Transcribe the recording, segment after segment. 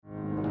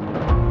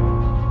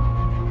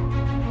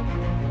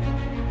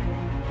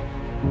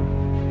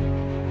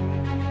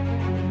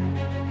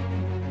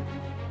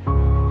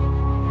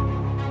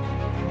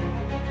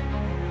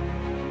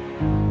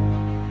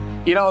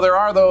You know, there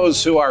are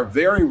those who are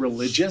very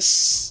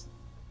religious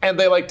and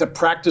they like to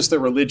practice their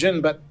religion,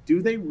 but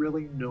do they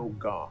really know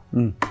God?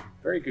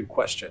 Very good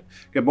question.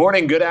 Good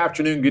morning, good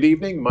afternoon, good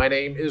evening. My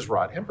name is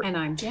Rod Hembree. And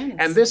I'm Janice.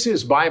 And this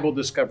is Bible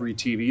Discovery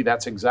TV.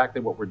 That's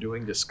exactly what we're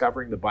doing,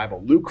 discovering the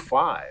Bible. Luke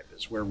 5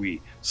 is where we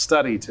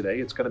study today.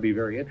 It's going to be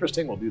very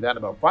interesting. We'll do that in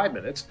about 5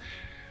 minutes.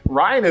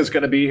 Ryan is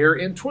going to be here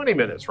in 20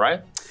 minutes,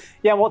 right?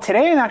 Yeah, well,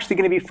 today I'm actually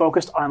going to be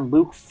focused on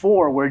Luke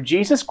 4, where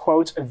Jesus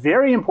quotes a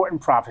very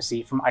important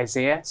prophecy from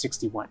Isaiah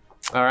 61.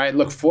 All right,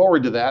 look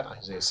forward to that.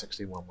 Isaiah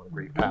 61, what a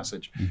great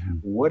passage.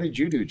 What did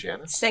you do,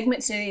 Janice?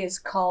 Segment today is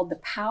called The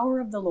Power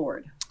of the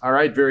Lord. All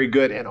right, very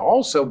good. And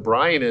also,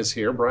 Brian is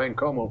here, Brian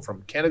Como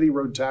from Kennedy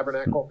Road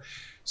Tabernacle.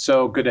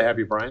 So good to have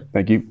you, Brian.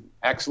 Thank you.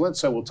 Excellent.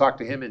 So we'll talk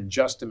to him in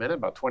just a minute,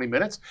 about 20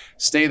 minutes.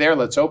 Stay there.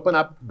 Let's open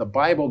up the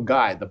Bible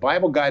Guide. The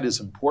Bible Guide is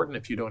important.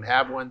 If you don't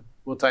have one,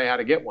 we'll tell you how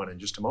to get one in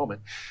just a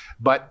moment.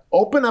 But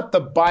open up the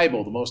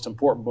Bible, the most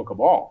important book of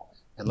all,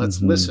 and let's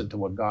listen to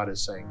what God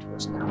is saying to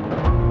us now.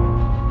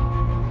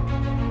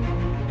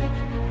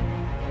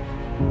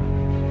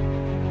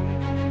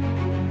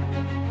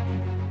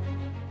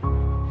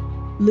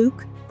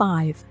 Luke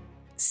 5,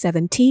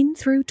 17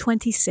 through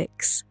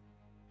 26.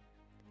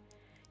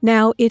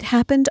 Now it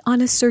happened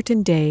on a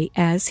certain day,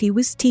 as he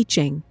was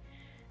teaching,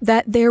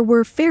 that there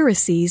were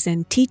Pharisees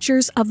and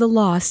teachers of the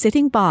law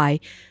sitting by,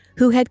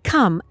 who had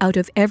come out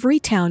of every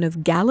town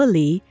of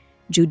Galilee,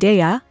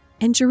 Judea,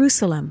 and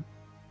Jerusalem.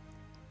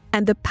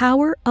 And the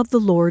power of the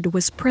Lord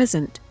was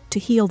present to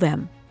heal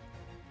them.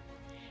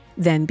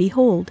 Then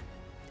behold,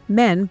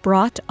 men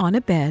brought on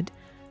a bed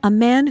a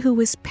man who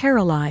was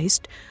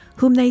paralyzed,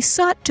 whom they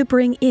sought to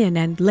bring in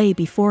and lay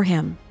before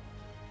him.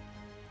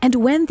 And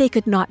when they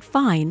could not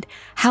find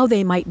how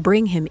they might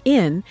bring him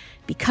in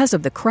because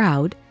of the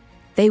crowd,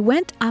 they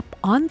went up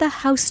on the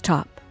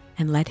housetop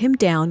and let him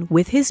down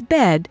with his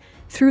bed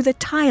through the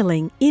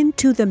tiling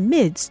into the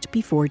midst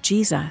before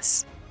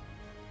Jesus.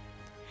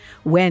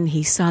 When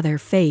he saw their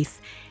faith,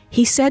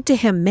 he said to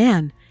him,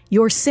 "Man,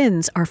 your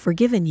sins are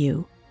forgiven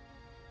you."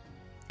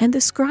 And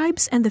the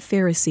scribes and the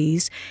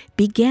Pharisees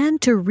began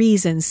to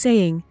reason,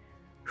 saying,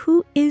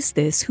 "Who is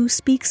this who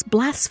speaks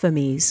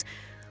blasphemies?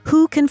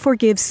 Who can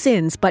forgive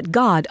sins but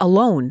God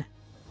alone?"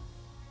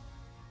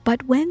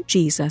 But when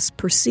Jesus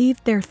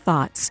perceived their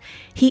thoughts,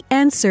 he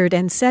answered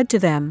and said to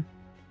them,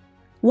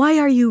 "Why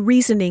are you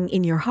reasoning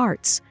in your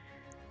hearts?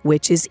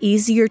 Which is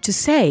easier to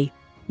say,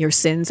 'Your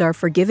sins are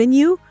forgiven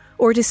you,'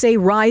 or to say,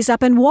 'Rise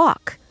up and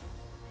walk'?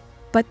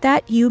 But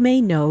that you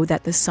may know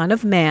that the Son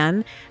of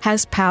Man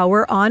has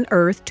power on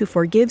earth to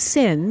forgive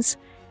sins,"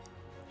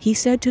 he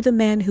said to the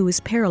man who was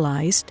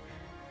paralyzed,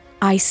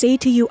 "I say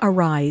to you,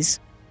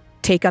 arise,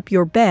 take up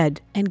your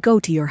bed, and go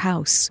to your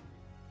house."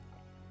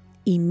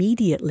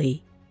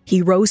 Immediately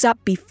he rose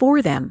up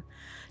before them,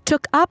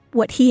 took up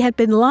what he had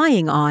been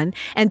lying on,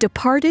 and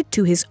departed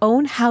to his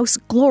own house,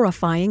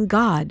 glorifying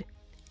God.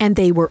 And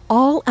they were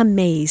all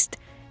amazed,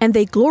 and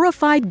they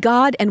glorified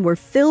God and were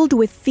filled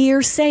with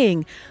fear,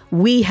 saying,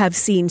 "We have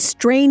seen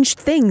strange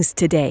things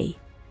today."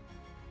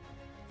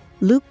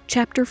 Luke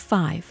chapter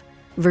 5,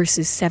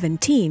 verses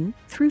 17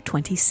 through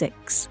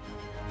 26.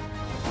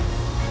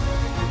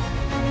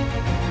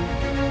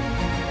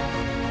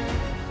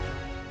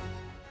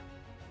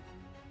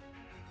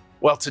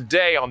 Well,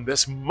 today on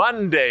this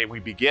Monday, we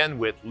begin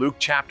with Luke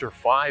chapter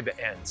 5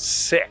 and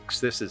 6.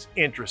 This is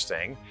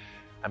interesting.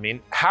 I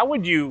mean, how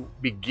would you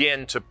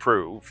begin to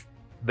prove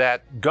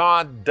that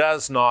God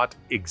does not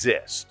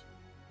exist?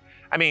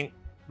 I mean,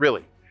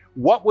 really,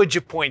 what would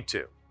you point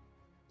to?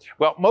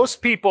 Well,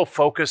 most people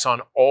focus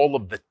on all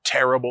of the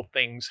terrible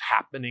things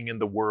happening in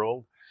the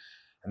world,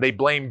 and they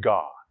blame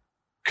God,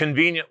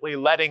 conveniently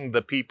letting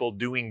the people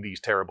doing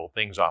these terrible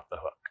things off the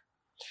hook.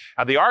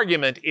 Now, the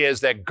argument is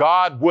that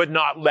God would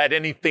not let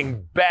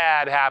anything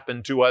bad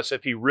happen to us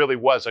if he really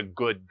was a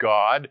good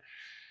God.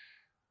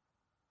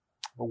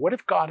 But what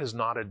if God is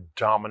not a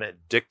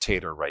dominant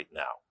dictator right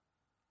now?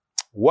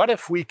 What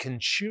if we can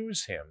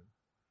choose him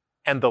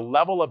and the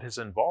level of his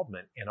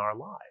involvement in our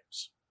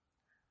lives?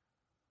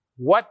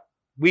 What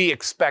we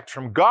expect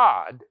from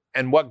God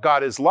and what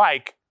God is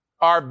like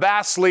are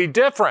vastly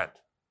different.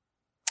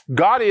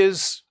 God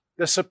is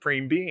the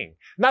supreme being.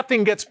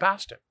 Nothing gets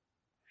past him.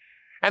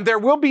 And there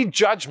will be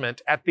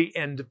judgment at the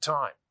end of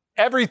time.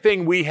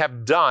 Everything we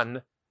have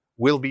done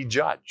will be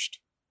judged.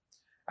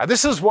 Now,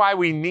 this is why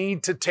we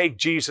need to take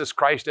Jesus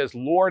Christ as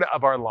Lord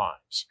of our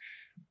lives.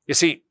 You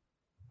see,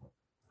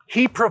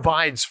 he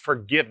provides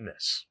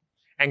forgiveness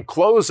and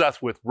clothes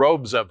us with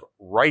robes of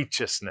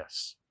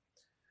righteousness.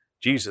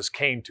 Jesus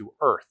came to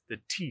earth to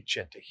teach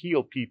and to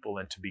heal people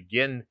and to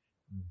begin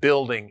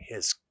building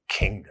his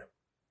kingdom.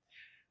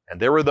 And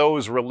there were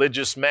those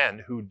religious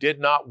men who did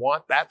not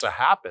want that to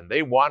happen.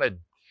 They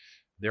wanted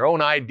their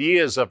own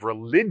ideas of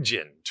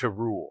religion to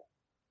rule.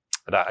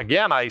 But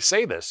again, I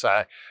say this.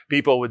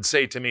 People would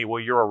say to me,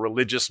 "Well, you're a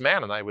religious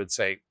man." And I would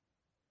say,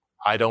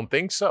 "I don't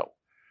think so."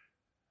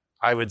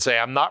 I would say,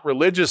 "I'm not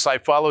religious. I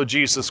follow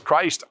Jesus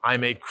Christ.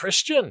 I'm a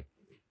Christian."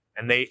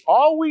 And they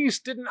always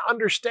didn't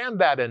understand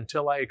that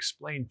until I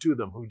explained to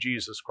them who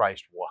Jesus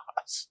Christ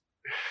was.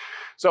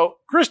 So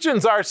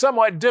Christians are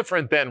somewhat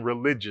different than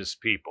religious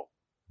people.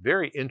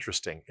 Very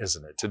interesting,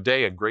 isn't it?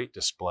 Today, a great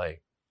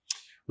display.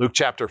 Luke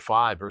chapter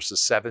 5,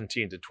 verses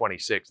 17 to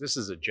 26. This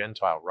is a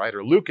Gentile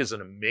writer. Luke is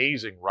an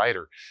amazing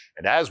writer.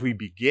 And as we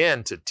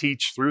begin to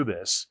teach through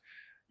this,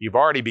 you've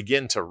already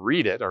begun to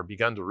read it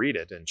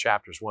in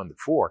chapters 1 to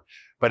 4.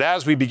 But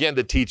as we begin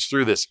to teach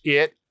through this,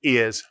 it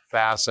is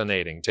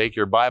fascinating. Take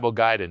your Bible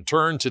guide and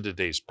turn to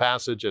today's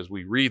passage as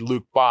we read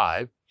Luke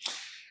 5.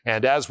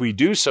 And as we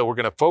do so, we're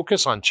going to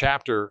focus on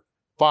chapter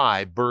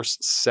 5, verse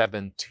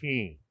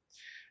 17.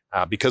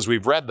 Because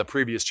we've read the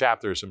previous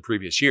chapters in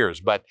previous years.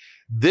 But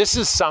this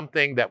is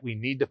something that we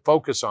need to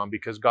focus on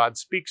because God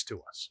speaks to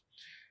us.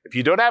 If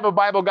you don't have a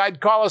Bible guide,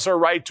 call us or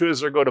write to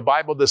us or go to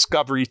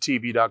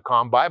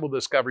BibleDiscoveryTV.com,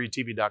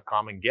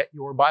 BibleDiscoveryTV.com, and get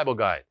your Bible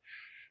guide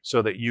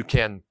so that you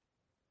can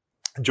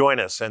join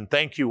us. And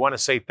want to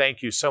say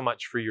thank you so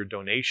much for your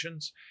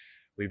donations.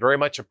 We very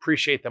much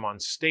appreciate them on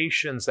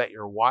stations that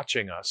you're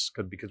watching us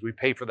because we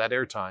pay for that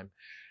airtime.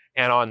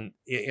 And on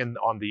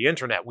the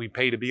internet, we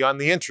pay to be on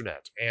the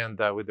internet. And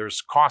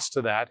there's cost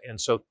to that.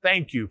 And so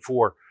thank you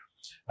for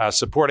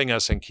supporting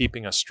us and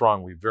keeping us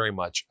strong. We very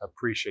much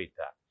appreciate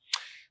that.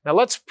 Now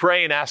let's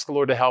pray and ask the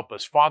Lord to help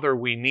us. Father,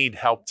 we need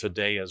help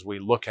today as we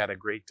look at a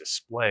great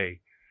display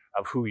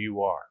of who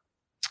you are.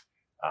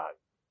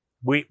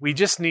 We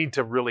just need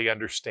to really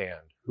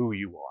understand who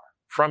you are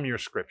from your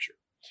scripture.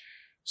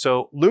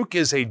 So Luke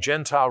is a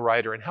Gentile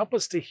writer, and help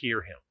us to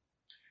hear him.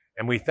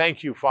 And we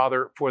thank you,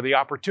 Father, for the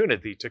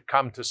opportunity to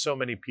come to so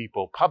many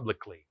people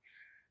publicly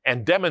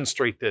and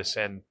demonstrate this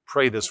and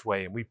pray this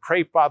way. And we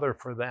pray, Father,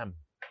 for them,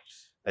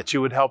 that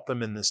you would help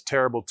them in this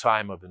terrible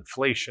time of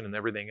inflation and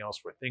everything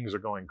else where things are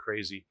going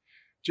crazy.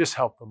 Just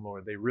help them,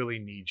 Lord. They really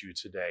need you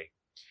today.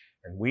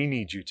 And we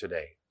need you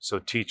today. So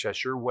teach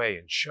us your way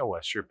and show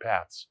us your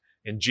paths.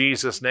 In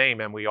Jesus' name,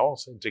 and we all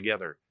say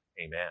together,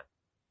 amen.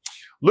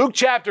 Luke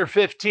chapter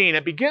 15,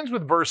 it begins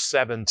with verse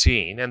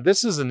 17, and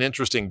this is an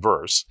interesting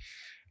verse.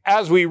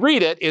 As we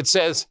read it, it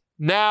says,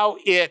 "Now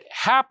it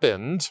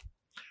happened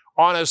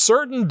on a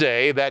certain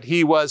day that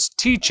he was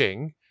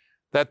teaching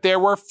that there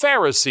were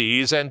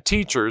Pharisees and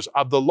teachers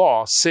of the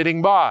law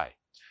sitting by,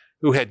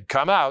 who had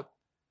come out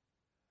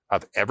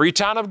of every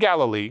town of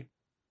Galilee,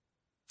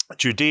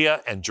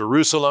 Judea and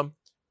Jerusalem,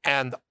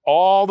 and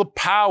all the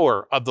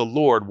power of the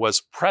Lord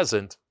was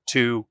present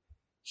to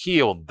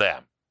heal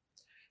them."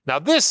 Now,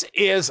 this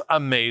is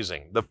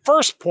amazing. The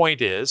first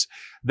point is,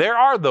 there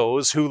are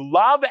those who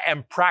love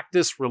and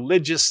practice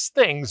religious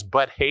things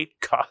but hate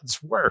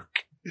God's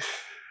work.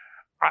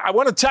 I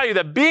want to tell you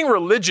that being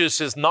religious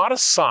is not a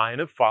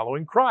sign of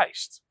following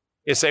Christ.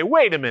 You say,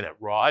 wait a minute,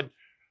 Rod.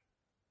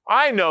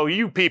 I know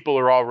you people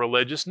are all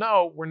religious.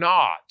 No, we're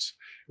not.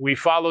 We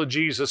follow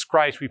Jesus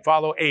Christ. We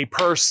follow a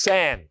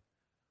person,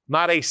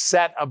 not a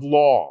set of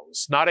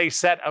laws, not a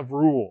set of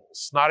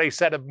rules, not a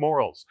set of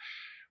morals.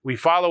 We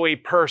follow a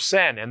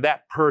person, and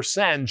that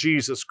person,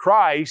 Jesus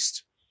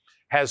Christ,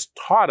 has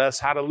taught us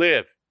how to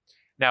live.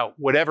 Now,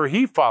 whatever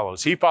he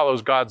follows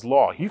God's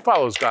law, he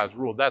follows God's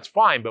rule. That's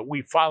fine, but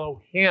we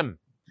follow him.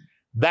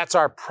 That's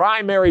our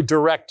primary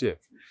directive.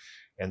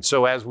 And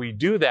so as we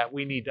do that,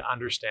 we need to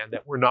understand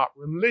that we're not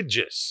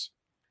religious,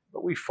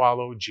 but we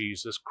follow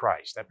Jesus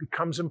Christ. That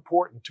becomes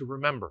important to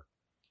remember.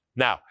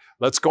 Now,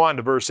 let's go on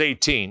to verse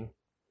 18.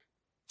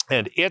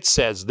 And it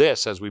says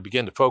this as we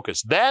begin to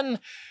focus.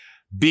 "Then,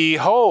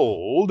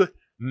 behold,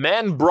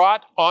 men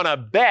brought on a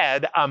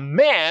bed a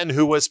man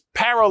who was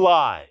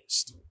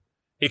paralyzed."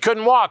 He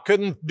couldn't walk,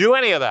 couldn't do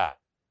any of that.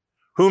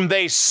 "Whom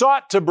they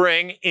sought to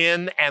bring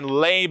in and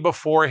lay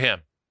before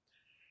him.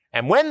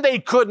 And when they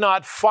could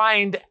not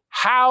find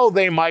how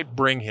they might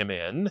bring him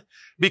in,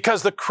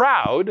 because the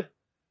crowd,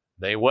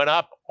 they went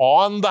up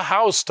on the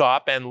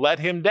housetop and let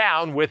him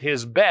down with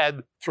his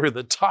bed through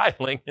the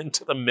tiling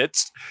into the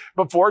midst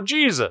before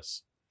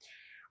Jesus.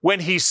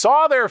 When he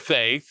saw their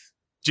faith,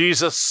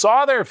 Jesus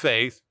saw their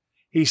faith,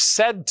 he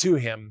said to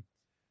him,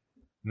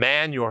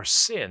 'Man, your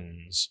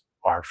sins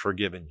are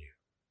forgiven you.'"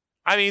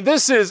 I mean,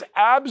 this is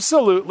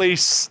absolutely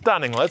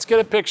stunning. Let's get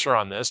a picture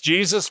on this.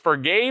 Jesus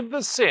forgave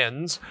the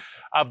sins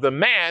of the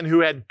man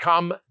who had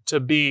come to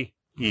be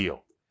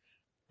healed.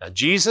 Now,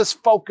 Jesus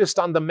focused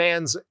on the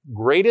man's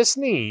greatest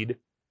need,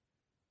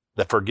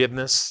 the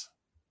forgiveness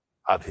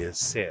of his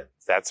sins.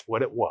 That's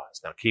what it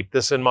was. Now, keep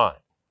this in mind.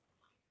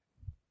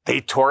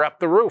 They tore up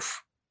the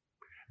roof.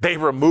 They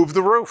removed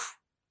the roof.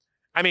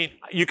 I mean,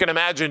 you can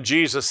imagine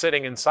Jesus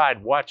sitting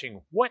inside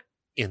watching what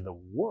in the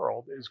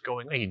world is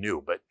going on. He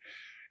knew, but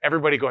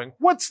everybody going,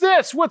 "What's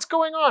this? What's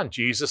going on?"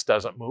 Jesus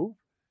doesn't move.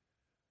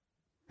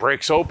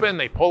 Breaks open,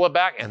 they pull it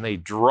back, and they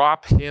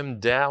drop him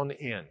down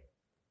in,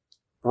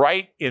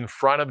 right in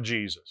front of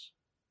Jesus.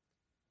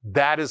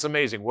 That is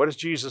amazing. What does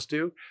Jesus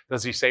do?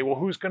 Does he say, "Well,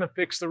 who's going to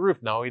fix the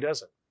roof?" No, he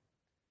doesn't.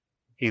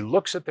 He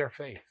looks at their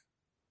faith,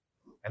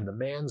 and the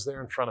man's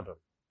there in front of him.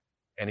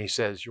 And he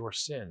says, "Your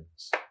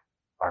sins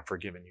are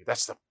forgiven you."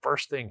 That's the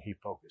first thing he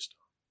focused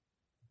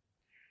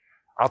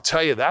I'll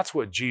tell you, that's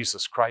what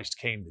Jesus Christ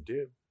came to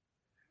do.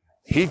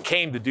 He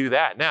came to do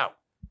that. Now,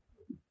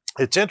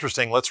 it's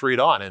interesting. Let's read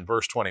on in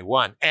verse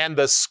 21. And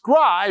the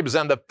scribes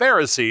and the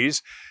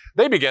Pharisees,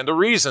 they began to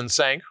reason,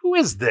 saying, who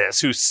is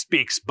this who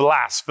speaks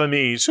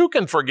blasphemies? Who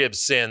can forgive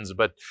sins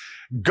but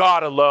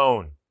God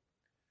alone?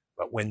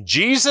 But when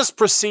Jesus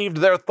perceived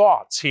their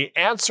thoughts, he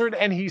answered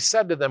and he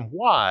said to them,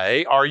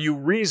 why are you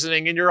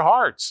reasoning in your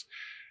hearts?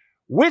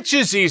 Which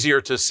is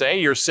easier to say,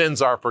 your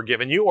sins are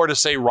forgiven you, or to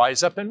say,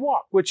 rise up and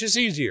walk? Which is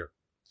easier?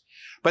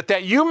 But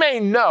that you may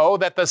know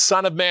that the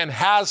Son of Man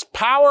has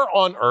power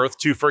on earth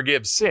to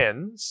forgive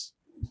sins,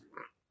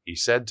 he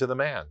said to the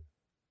man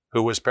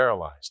who was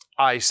paralyzed,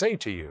 I say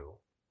to you,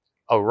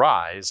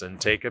 arise and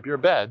take up your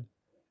bed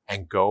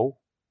and go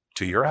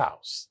to your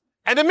house.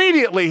 And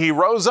immediately he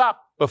rose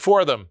up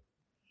before them.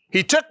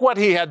 He took what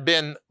he had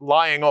been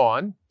lying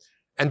on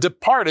and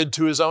departed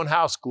to his own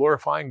house,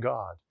 glorifying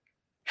God.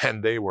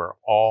 And they were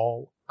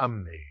all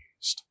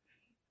amazed.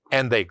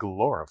 And they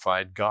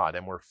glorified God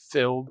and were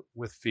filled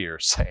with fear,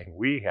 saying,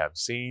 we have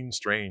seen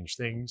strange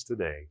things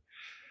today.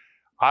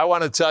 I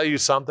want to tell you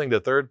something, the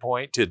third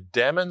point, to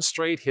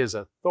demonstrate his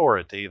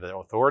authority, the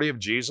authority of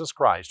Jesus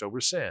Christ over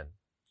sin.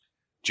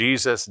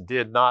 Jesus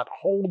did not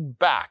hold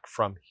back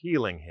from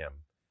healing him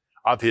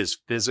of his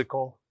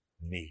physical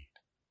need.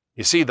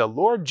 You see, the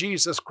Lord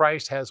Jesus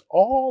Christ has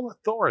all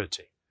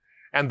authority,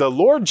 and the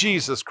Lord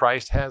Jesus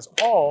Christ has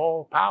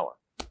all power.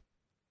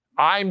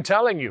 I'm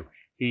telling you,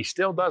 he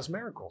still does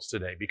miracles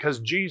today because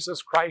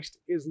Jesus Christ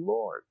is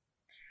Lord.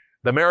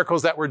 The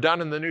miracles that were done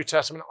in the New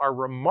Testament are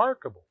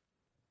remarkable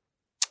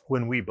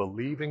when we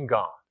believe in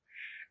God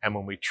and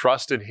when we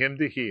trust in him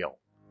to heal.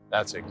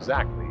 That's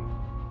exactly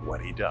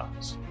what he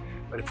does.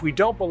 But if we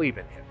don't believe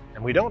in him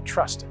and we don't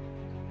trust him,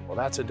 well,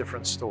 that's a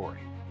different story.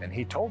 And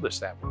he told us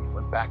that when he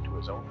went back to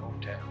his own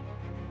hometown.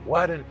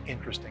 What an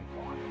interesting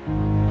thought.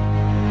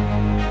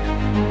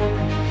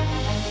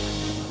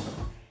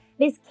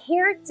 This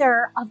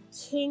character of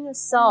King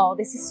Saul,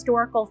 this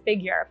historical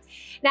figure.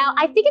 Now,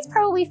 I think it's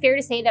probably fair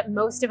to say that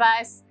most of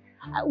us,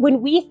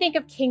 when we think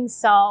of King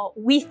Saul,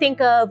 we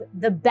think of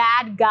the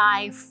bad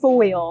guy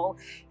foil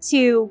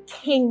to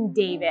King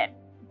David.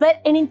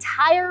 But an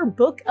entire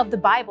book of the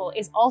Bible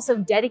is also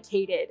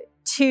dedicated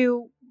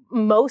to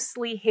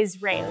mostly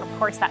his reign. And of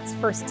course, that's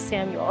 1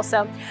 Samuel.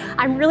 So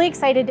I'm really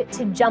excited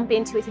to jump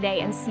into it today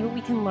and see what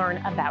we can learn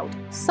about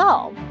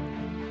Saul.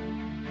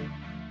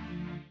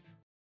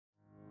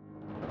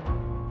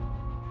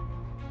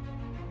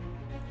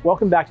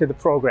 Welcome back to the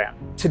program.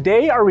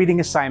 Today our reading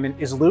assignment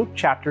is Luke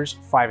chapters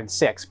 5 and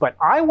 6, but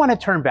I want to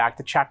turn back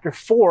to chapter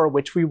 4,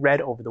 which we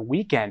read over the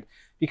weekend,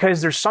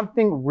 because there's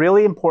something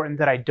really important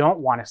that I don't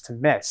want us to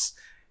miss.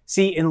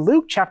 See, in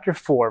Luke chapter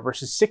 4,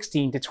 verses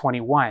 16 to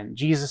 21,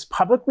 Jesus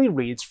publicly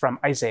reads from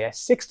Isaiah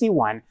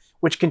 61,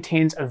 which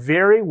contains a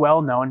very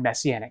well-known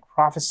messianic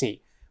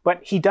prophecy. But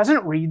he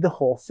doesn't read the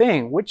whole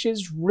thing, which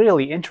is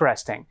really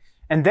interesting.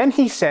 And then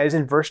he says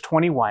in verse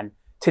 21,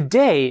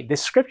 today,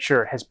 this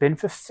scripture has been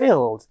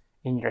fulfilled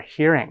in your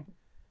hearing.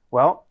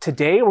 Well,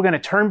 today we're going to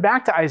turn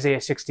back to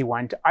Isaiah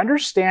 61 to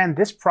understand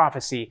this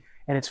prophecy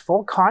in its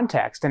full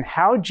context and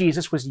how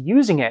Jesus was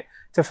using it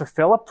to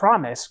fulfill a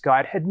promise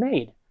God had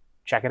made.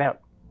 Check it out.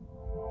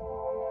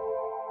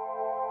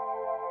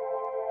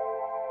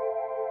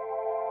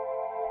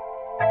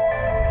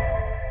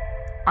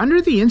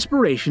 Under the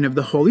inspiration of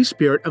the Holy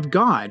Spirit of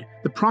God,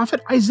 the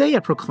prophet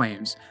Isaiah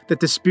proclaims that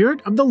the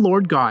Spirit of the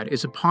Lord God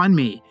is upon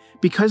me,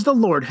 because the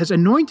Lord has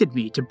anointed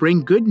me to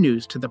bring good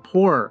news to the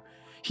poor.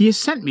 He has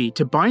sent me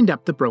to bind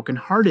up the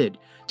brokenhearted,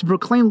 to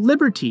proclaim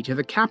liberty to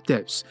the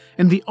captives,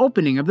 and the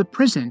opening of the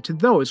prison to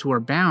those who are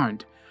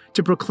bound,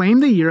 to proclaim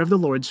the year of the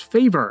Lord's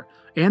favor,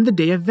 and the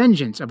day of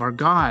vengeance of our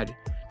God,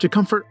 to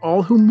comfort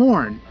all who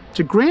mourn,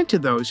 to grant to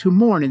those who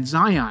mourn in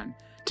Zion,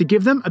 to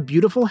give them a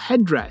beautiful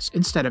headdress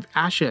instead of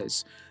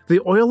ashes, the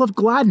oil of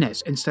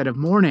gladness instead of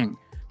mourning,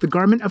 the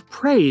garment of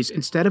praise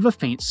instead of a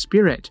faint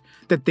spirit,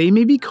 that they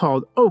may be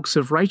called oaks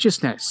of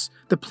righteousness,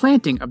 the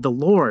planting of the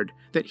Lord,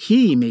 that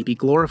he may be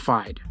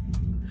glorified.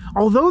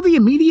 Although the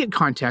immediate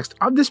context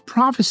of this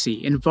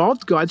prophecy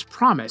involved God's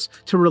promise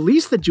to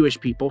release the Jewish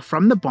people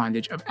from the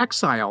bondage of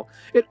exile,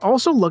 it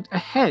also looked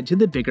ahead to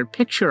the bigger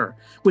picture,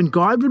 when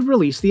God would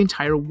release the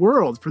entire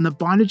world from the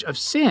bondage of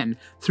sin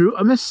through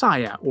a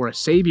Messiah or a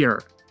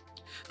Savior.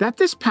 That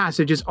this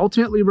passage is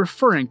ultimately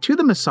referring to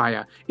the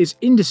Messiah is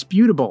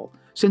indisputable,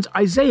 since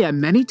Isaiah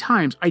many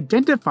times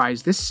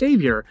identifies this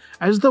Savior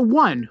as the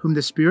one whom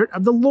the Spirit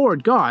of the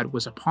Lord God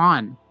was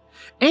upon.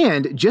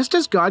 And just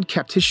as God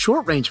kept his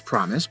short-range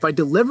promise by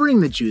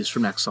delivering the Jews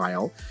from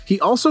exile, he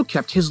also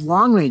kept his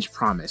long-range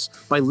promise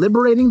by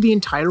liberating the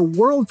entire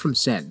world from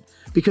sin,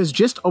 because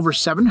just over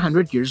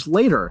 700 years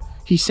later,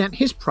 he sent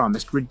his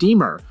promised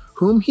Redeemer,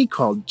 whom he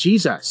called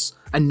Jesus,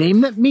 a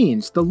name that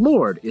means the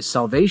Lord is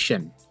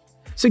salvation.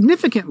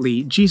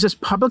 Significantly, Jesus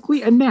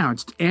publicly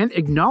announced and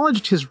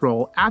acknowledged his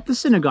role at the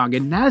synagogue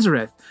in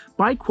Nazareth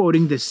by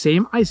quoting this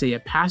same Isaiah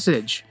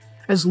passage,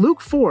 as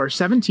Luke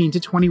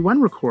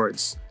 4:17-21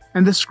 records,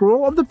 and the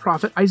scroll of the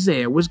prophet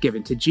Isaiah was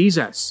given to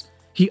Jesus.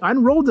 He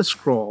unrolled the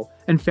scroll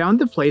and found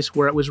the place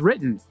where it was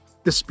written,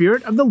 "The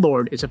Spirit of the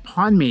Lord is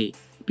upon me,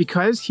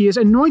 because he has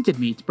anointed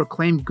me to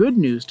proclaim good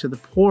news to the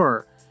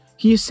poor.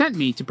 He has sent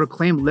me to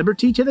proclaim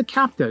liberty to the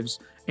captives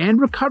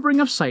and recovering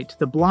of sight to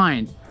the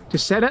blind, to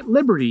set at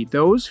liberty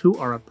those who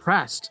are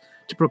oppressed,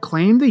 to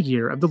proclaim the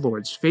year of the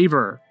Lord's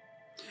favor."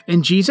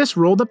 And Jesus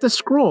rolled up the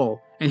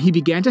scroll, and he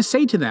began to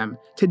say to them,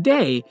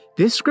 "Today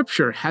this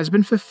scripture has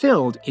been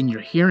fulfilled in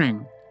your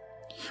hearing."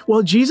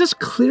 While Jesus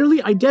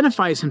clearly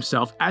identifies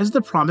himself as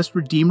the promised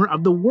Redeemer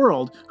of the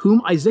world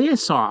whom Isaiah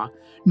saw,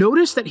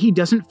 notice that he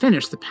doesn't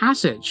finish the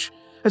passage.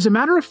 As a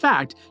matter of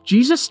fact,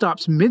 Jesus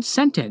stops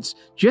mid-sentence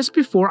just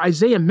before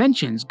Isaiah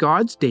mentions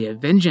God's day of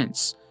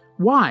vengeance.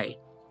 Why?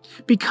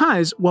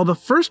 Because while the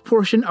first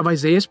portion of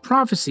Isaiah's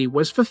prophecy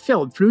was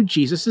fulfilled through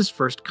Jesus'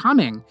 first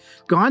coming,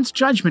 God's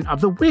judgment of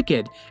the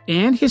wicked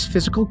and his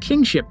physical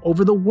kingship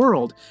over the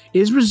world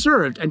is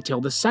reserved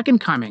until the second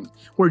coming,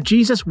 where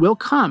Jesus will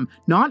come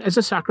not as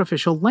a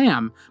sacrificial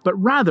lamb,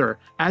 but rather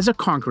as a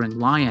conquering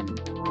lion.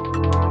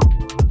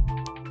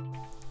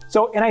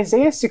 So in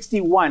Isaiah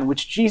 61,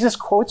 which Jesus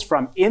quotes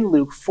from in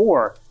Luke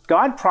 4,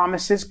 God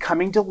promises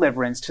coming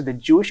deliverance to the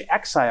Jewish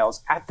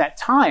exiles at that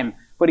time,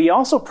 but he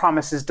also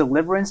promises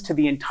deliverance to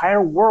the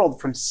entire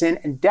world from sin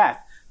and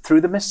death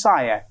through the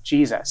Messiah,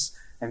 Jesus.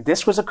 And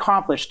this was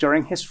accomplished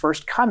during his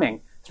first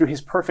coming through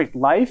his perfect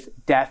life,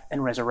 death,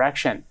 and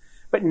resurrection.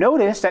 But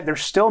notice that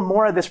there's still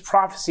more of this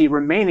prophecy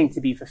remaining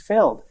to be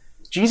fulfilled.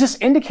 Jesus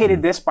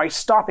indicated this by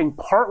stopping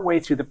partway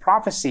through the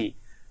prophecy.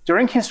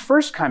 During his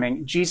first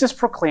coming, Jesus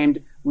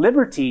proclaimed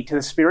liberty to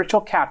the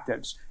spiritual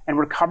captives and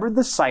recovered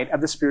the sight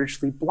of the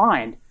spiritually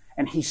blind.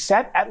 And he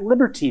set at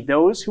liberty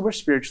those who were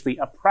spiritually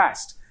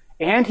oppressed.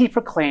 And he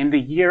proclaimed the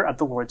year of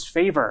the Lord's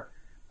favor.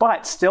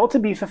 But still to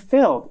be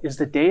fulfilled is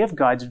the day of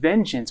God's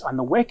vengeance on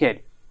the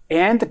wicked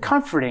and the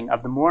comforting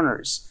of the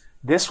mourners.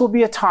 This will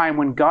be a time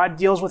when God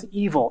deals with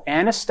evil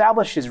and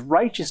establishes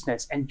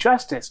righteousness and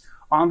justice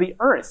on the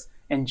earth,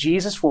 and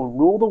Jesus will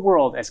rule the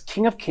world as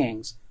King of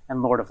Kings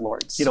and Lord of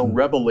Lords. You know,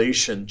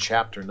 Revelation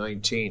chapter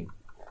 19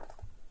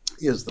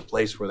 is the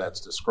place where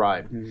that's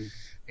described. Mm-hmm.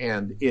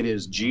 And it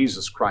is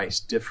Jesus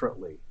Christ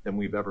differently than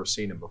we've ever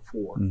seen him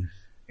before. Mm.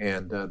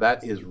 And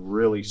that is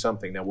really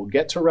something. Now, we'll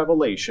get to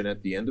Revelation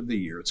at the end of the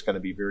year. It's going to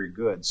be very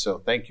good. So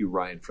thank you,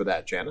 Ryan, for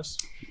that. Janice?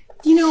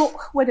 You know,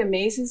 what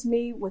amazes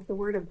me with the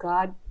Word of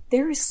God,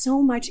 there is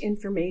so much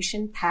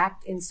information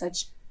packed in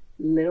such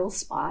little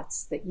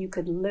spots that you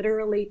could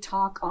literally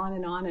talk on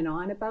and on and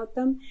on about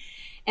them.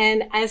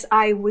 And as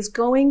I was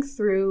going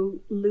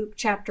through Luke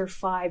chapter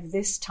 5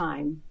 this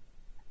time,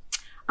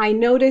 I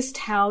noticed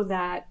how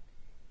that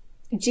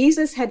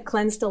Jesus had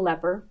cleansed a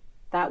leper.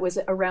 That was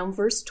around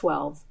verse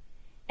 12.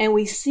 And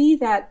we see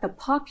that the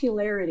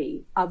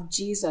popularity of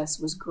Jesus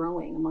was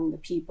growing among the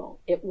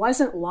people. It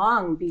wasn't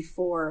long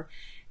before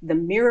the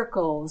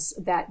miracles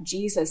that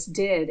Jesus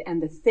did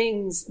and the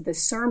things, the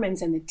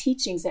sermons and the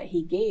teachings that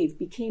he gave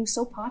became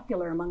so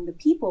popular among the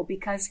people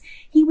because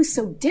he was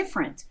so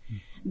different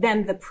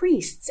than the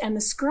priests and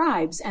the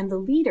scribes and the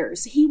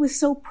leaders. He was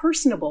so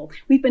personable.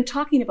 We've been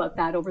talking about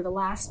that over the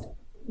last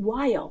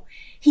while.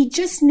 He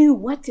just knew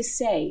what to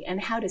say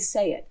and how to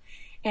say it.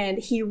 And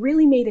he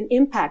really made an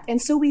impact. And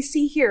so we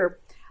see here,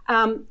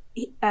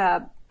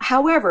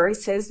 however, it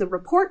says, the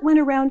report went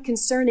around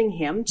concerning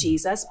him,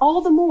 Jesus,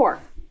 all the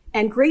more,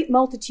 and great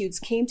multitudes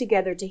came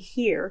together to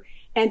hear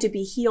and to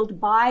be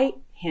healed by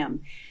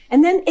him.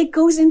 And then it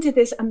goes into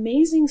this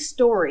amazing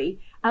story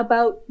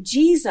about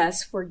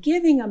Jesus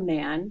forgiving a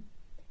man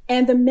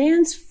and the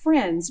man's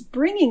friends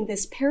bringing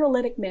this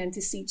paralytic man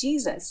to see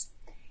Jesus.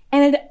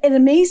 And it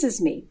amazes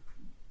me.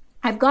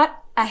 I've got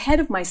ahead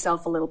of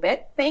myself a little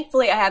bit.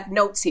 Thankfully, I have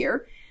notes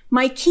here.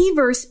 My key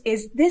verse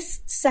is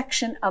this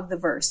section of the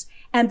verse.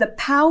 And the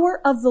power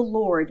of the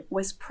Lord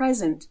was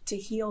present to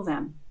heal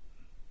them.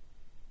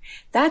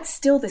 That's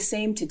still the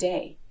same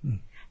today.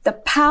 The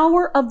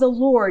power of the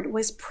Lord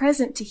was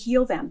present to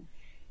heal them.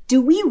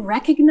 Do we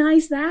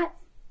recognize that?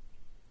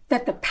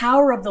 That the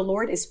power of the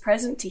Lord is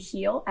present to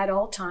heal at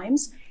all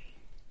times?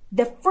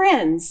 The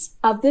friends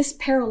of this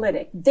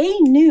paralytic, they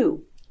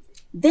knew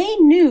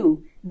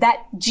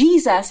that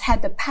Jesus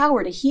had the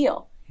power to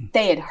heal.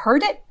 They had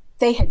heard it,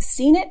 they had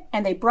seen it,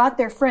 and they brought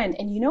their friend.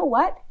 And you know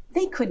what?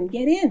 They couldn't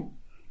get in.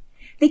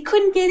 They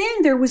couldn't get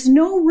in. There was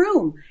no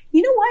room.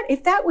 You know what?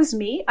 If that was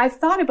me, I've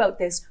thought about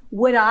this.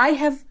 Would I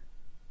have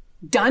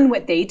done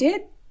what they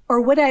did?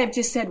 Or would I have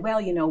just said,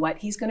 well, you know what?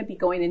 He's going to be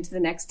going into the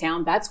next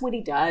town. That's what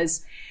he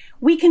does.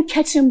 We can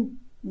catch him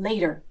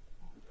later.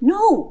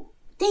 No,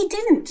 they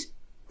didn't.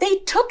 They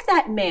took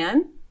that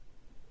man,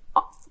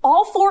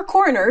 all four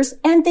corners,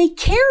 and they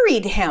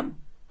carried him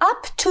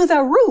up to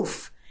the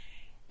roof.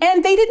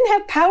 And they didn't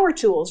have power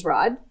tools,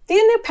 Rod. They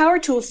didn't have power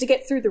tools to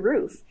get through the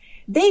roof.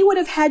 They would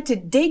have had to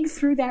dig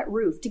through that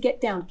roof to get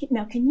down.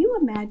 Now, can you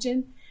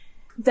imagine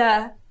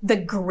the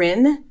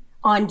grin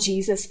on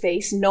Jesus'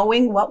 face,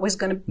 knowing what was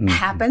going to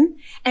happen,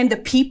 and the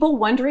people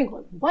wondering,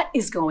 what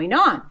is going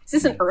on? Is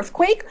this an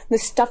earthquake?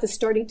 This stuff is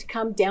starting to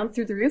come down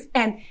through the roof,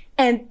 and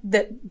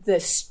the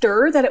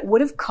stir that it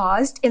would have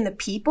caused in the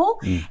people,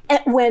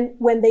 and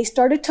when they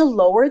started to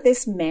lower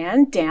this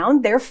man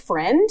down, their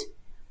friend,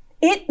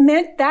 it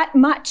meant that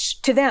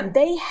much to them.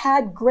 They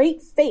had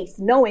great faith,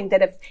 knowing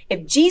that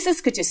if Jesus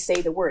could just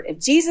say the word, if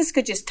Jesus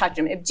could just touch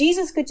him, if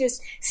Jesus could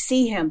just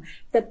see him,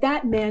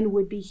 that man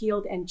would be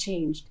healed and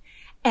changed.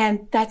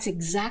 And that's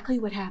exactly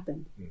what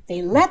happened.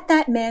 They let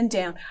that man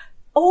down.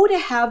 Oh, to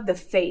have the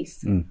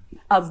faith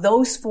of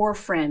those four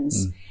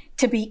friends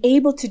to be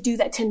able to do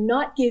that, to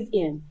not give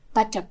in,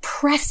 but to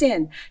press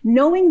in,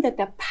 knowing that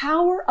the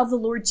power of the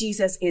Lord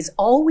Jesus is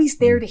always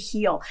there to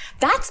heal.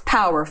 That's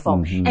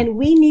powerful. And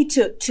we need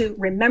to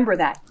remember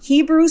that.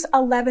 Hebrews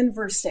 11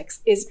 verse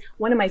 6 is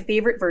one of my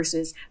favorite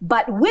verses.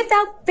 But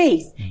without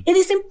faith, it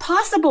is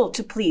impossible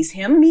to please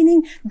him,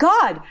 meaning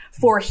God.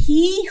 For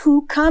he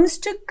who comes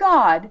to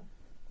God,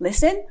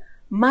 listen,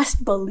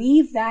 must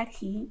believe that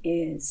he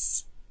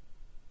is,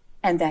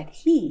 and that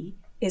he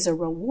is a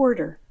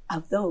rewarder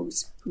of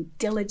those who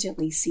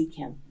diligently seek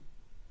him.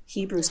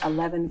 Hebrews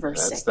 11,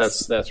 verse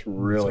 6. That's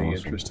really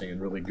awesome. Interesting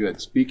and really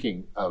good.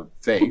 Speaking of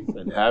faith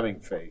and having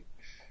faith,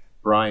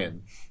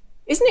 Brian.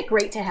 Isn't it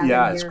great to have you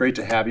here? Yeah, it's great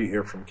to have you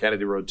here from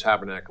Kennedy Road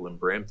Tabernacle in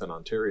Brampton,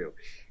 Ontario.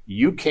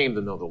 You came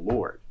to know the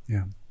Lord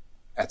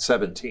at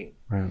 17.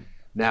 Right.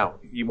 Now,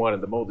 you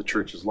wanted to mow the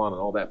church's lawn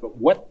and all that, but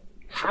what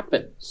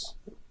happens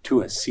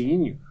to a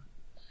senior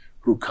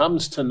who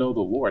comes to know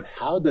the Lord?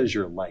 How does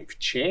your life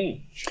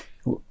change?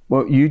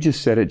 Well, you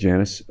just said it,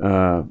 Janice.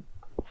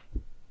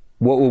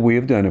 What would we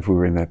have done if we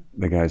were in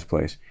the guy's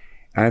place?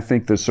 I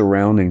think the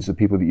surroundings, the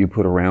people that you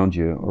put around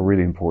you are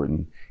really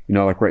important. You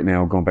know, like right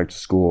now, going back to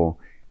school,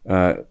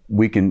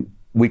 we can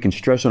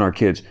stress on our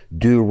kids,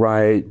 do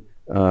right,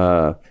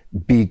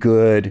 be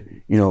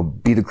good,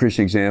 be the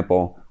Christian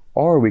example,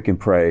 or we can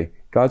pray,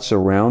 God,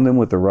 surround them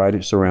with the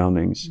right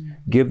surroundings,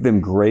 give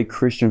them great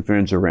Christian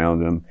friends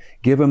around them,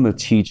 give them a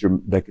teacher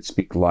that could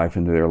speak life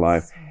into their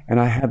life. And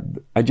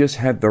I just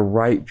had the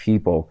right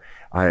people.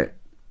 I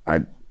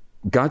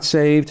got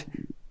saved,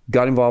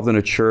 got involved in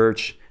a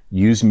church,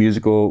 used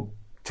musical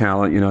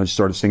talent, just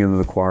started singing in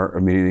the choir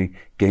immediately,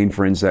 gained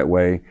friends that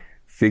way,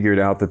 figured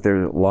out that there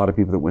are a lot of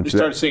people that went You through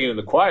started singing in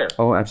the choir.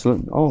 Oh,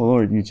 absolutely. Oh,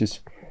 Lord,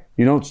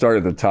 you don't start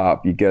at the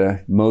top. You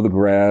gotta mow the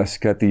grass,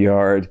 cut the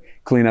yard,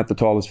 clean out the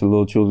toilets for the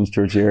little children's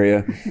church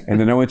area. And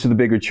then I went to the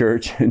bigger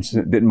church and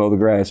didn't mow the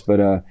grass.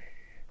 But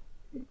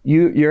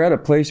you're at a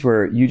place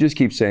where you just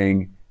keep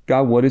saying,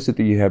 God, what is it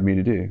that you have me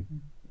to do?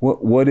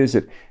 What is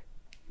it?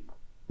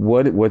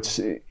 What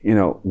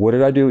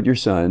did I do with your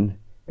son,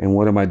 and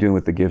what am I doing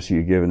with the gifts that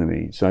you've given to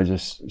me? So I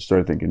just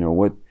started thinking,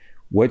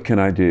 what can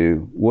I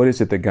do? What is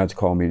it that God's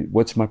called me?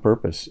 What's my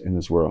purpose in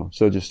this world?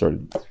 So I just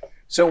started.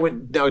 So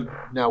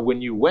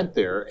when you went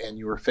there and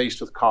you were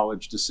faced with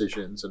college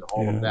decisions and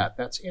all of that,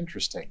 that's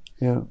interesting.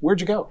 Yeah.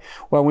 Where'd you go?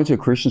 Well, I went to a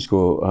Christian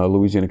school,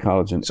 Louisiana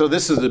College. So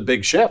this is a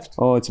big shift.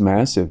 Oh, it's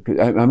massive.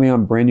 I mean,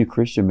 I'm a brand new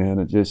Christian, man.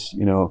 It just,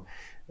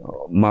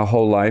 my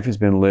whole life has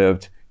been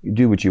lived. You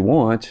do what you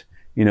want.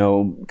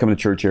 Come to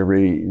church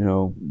every,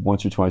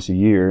 once or twice a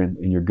year, and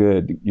you're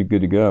good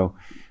to go.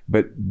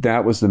 But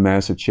that was the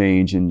massive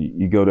change. And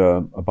you go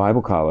to a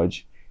Bible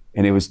college,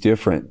 and it was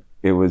different.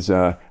 It was,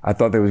 I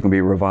thought there was going to be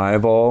a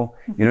revival,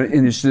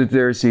 and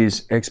there's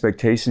these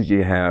expectations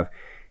you have.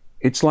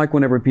 It's like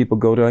whenever people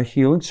go to a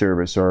healing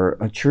service or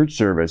a church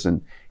service,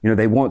 and,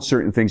 they want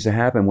certain things to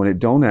happen. When it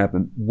don't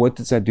happen, what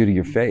does that do to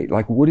your faith?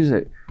 Like, what is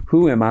it?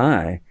 Who am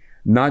I?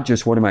 Not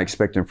just what am I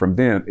expecting from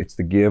them? It's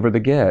the give or the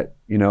get,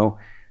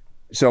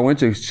 So I went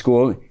to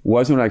school,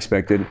 wasn't what I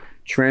expected,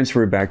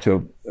 transferred back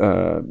to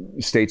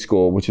state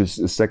school, which is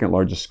the second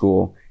largest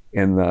school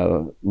in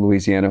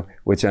Louisiana,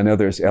 which I know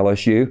there's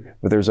LSU,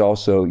 but there's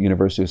also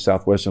University of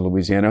Southwestern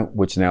Louisiana,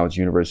 which now is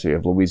University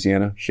of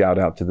Louisiana. Shout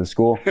out to the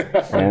school.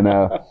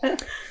 And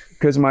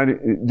because my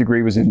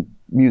degree was in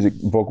music,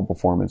 vocal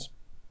performance.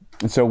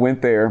 And so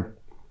went there,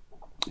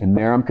 and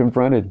there I'm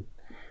confronted.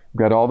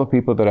 Got all the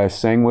people that I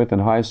sang with in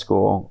high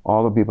school,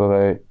 all the people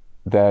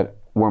that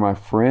were my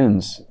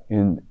friends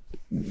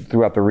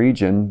throughout the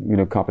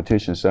region,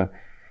 competition stuff,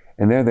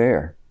 and they're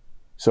there.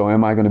 So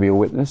am I going to be a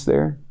witness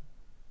there?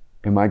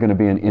 Am I going to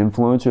be an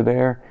influencer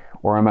there?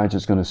 Or am I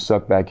just going to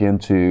suck back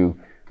into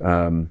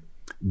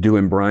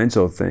doing Brian's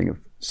old thing of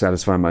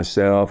satisfying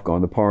myself,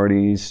 going to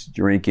parties,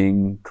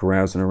 drinking,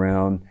 carousing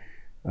around?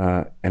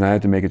 And I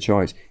had to make a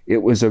choice.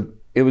 It was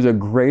a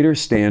greater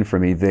stand for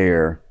me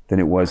there than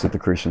it was at the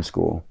Christian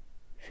school.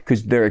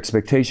 Because their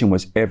expectation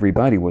was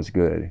everybody was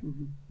good.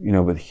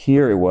 But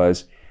here it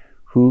was,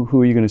 who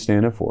are you going to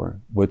stand up for?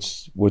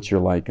 What's your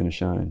light going to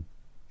shine?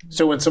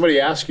 So when somebody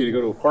asked you to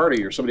go to a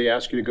party, or somebody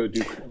asked you to go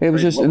do, it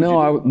was just I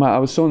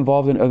was so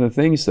involved in other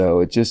things though.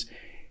 It just,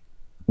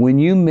 when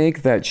you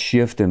make that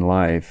shift in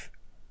life,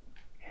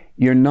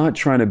 you're not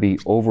trying to be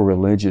over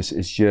religious.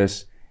 It's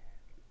just,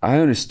 I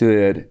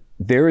understood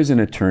there is an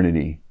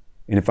eternity,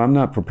 and if I'm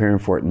not preparing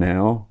for it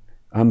now,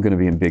 I'm going to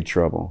be in big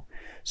trouble.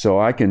 So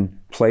I can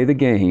play the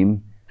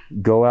game,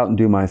 go out and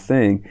do my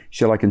thing.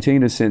 Shall I continue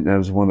to sin? That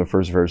was one of the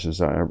first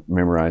verses I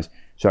memorized.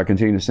 Shall I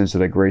continue to sin so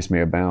that grace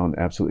may abound?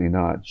 Absolutely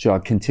not. Shall I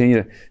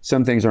continue?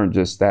 Some things aren't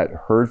just that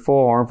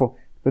hurtful, harmful,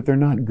 but they're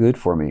not good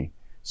for me.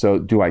 So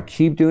do I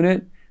keep doing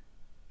it?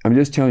 I'm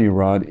just telling you,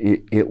 Rod,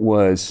 it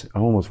was, I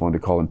almost wanted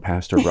to call him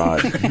Pastor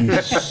Rod.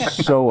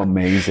 He's so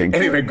amazing.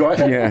 Anyway, go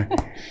ahead. Yeah.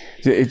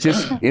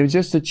 It was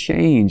just a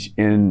change.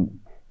 And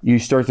you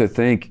start to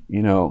think,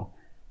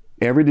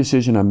 every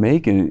decision I'm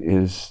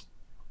making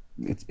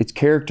it's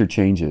character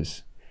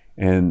changes.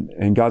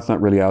 And God's not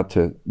really out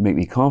to make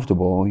me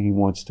comfortable. He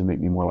wants to make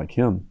me more like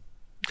him.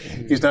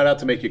 He's not out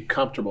to make you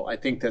comfortable. I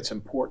think that's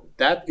important.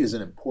 That is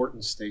an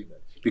important statement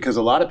because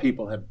a lot of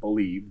people have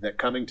believed that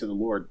coming to the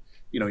Lord,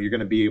 you're going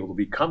to be able to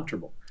be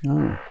comfortable.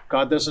 Oh.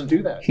 God doesn't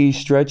do that. He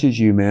stretches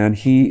you, man.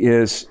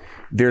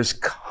 There's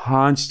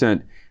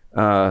constant,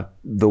 the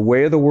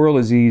way of the world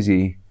is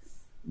easy.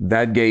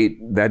 That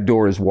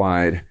door is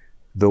wide.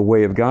 The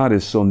way of God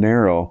is so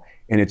narrow,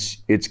 and it's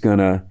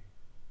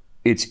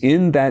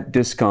in that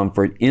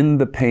discomfort, in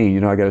the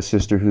pain. I got a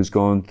sister who's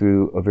going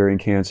through ovarian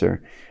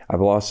cancer.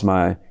 I've lost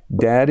my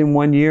dad in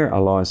 1 year. I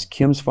lost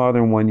Kim's father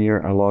in 1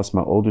 year. I lost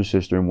my older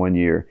sister in 1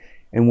 year.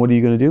 And what are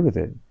you going to do with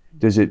it?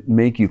 Does it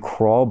make you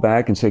crawl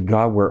back and say,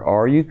 God, where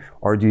are you?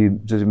 Or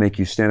does it make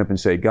you stand up and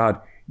say, God,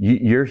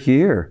 you're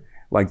here?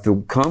 Like the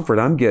comfort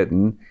I'm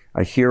getting,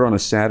 I hear on a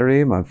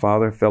Saturday, my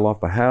father fell off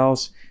the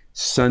house.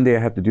 Sunday, I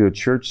have to do a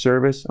church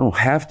service. I don't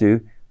have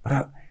to,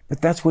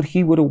 but that's what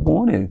he would have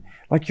wanted.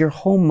 Like your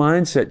whole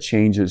mindset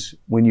changes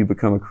when you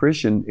become a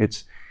Christian.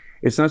 It's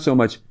not so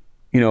much,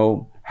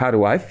 how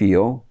do I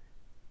feel?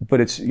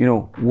 But it's,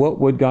 what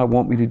would God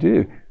want me to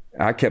do?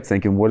 I kept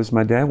thinking, what does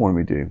my dad want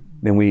me to do?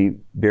 Then we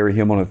bury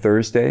him on a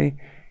Thursday,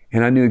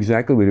 and I knew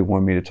exactly what he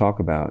wanted me to talk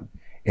about.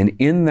 And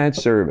in that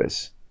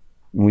service,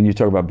 when you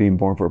talk about being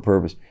born for a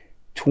purpose,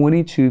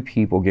 22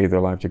 people gave their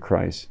life to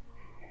Christ.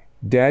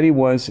 Daddy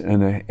was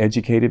an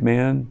educated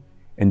man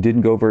and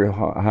didn't go very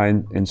high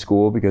in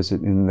school because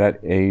in that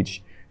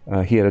age,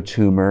 he had a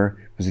tumor,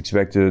 was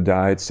expected to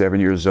die at 7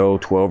 years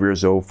old, 12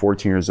 years old,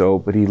 14 years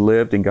old, but he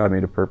lived and God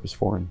made a purpose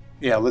for him.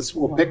 Yeah,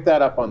 we'll pick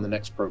that up on the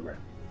next program.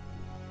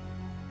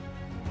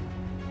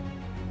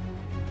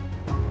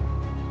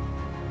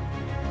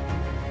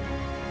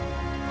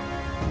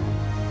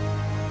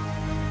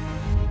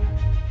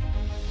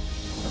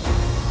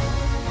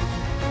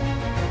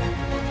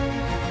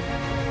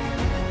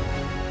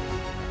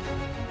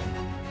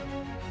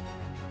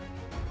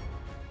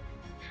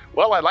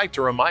 Well, I'd like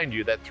to remind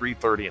you that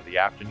 3:30 in the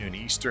afternoon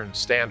Eastern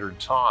Standard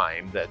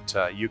Time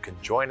that you can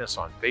join us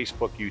on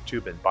Facebook,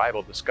 YouTube, and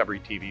Bible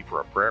Discovery TV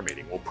for a prayer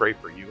meeting. We'll pray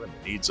for you and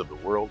the needs of the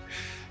world.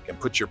 You can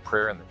put your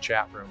prayer in the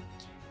chat room,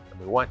 and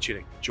we want you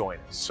to join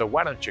us. So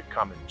why don't you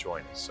come and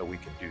join us so we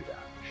can do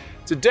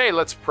that? Today,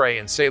 let's pray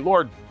and say,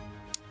 Lord,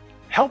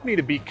 help me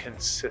to be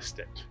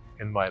consistent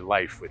in my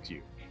life with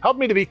you. Help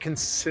me to be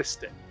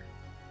consistent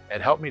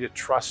and help me to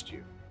trust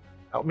you.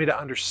 Help me to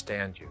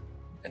understand you.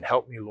 And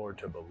help me, Lord,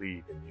 to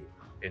believe in you.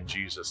 In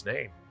Jesus'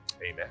 name,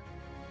 amen.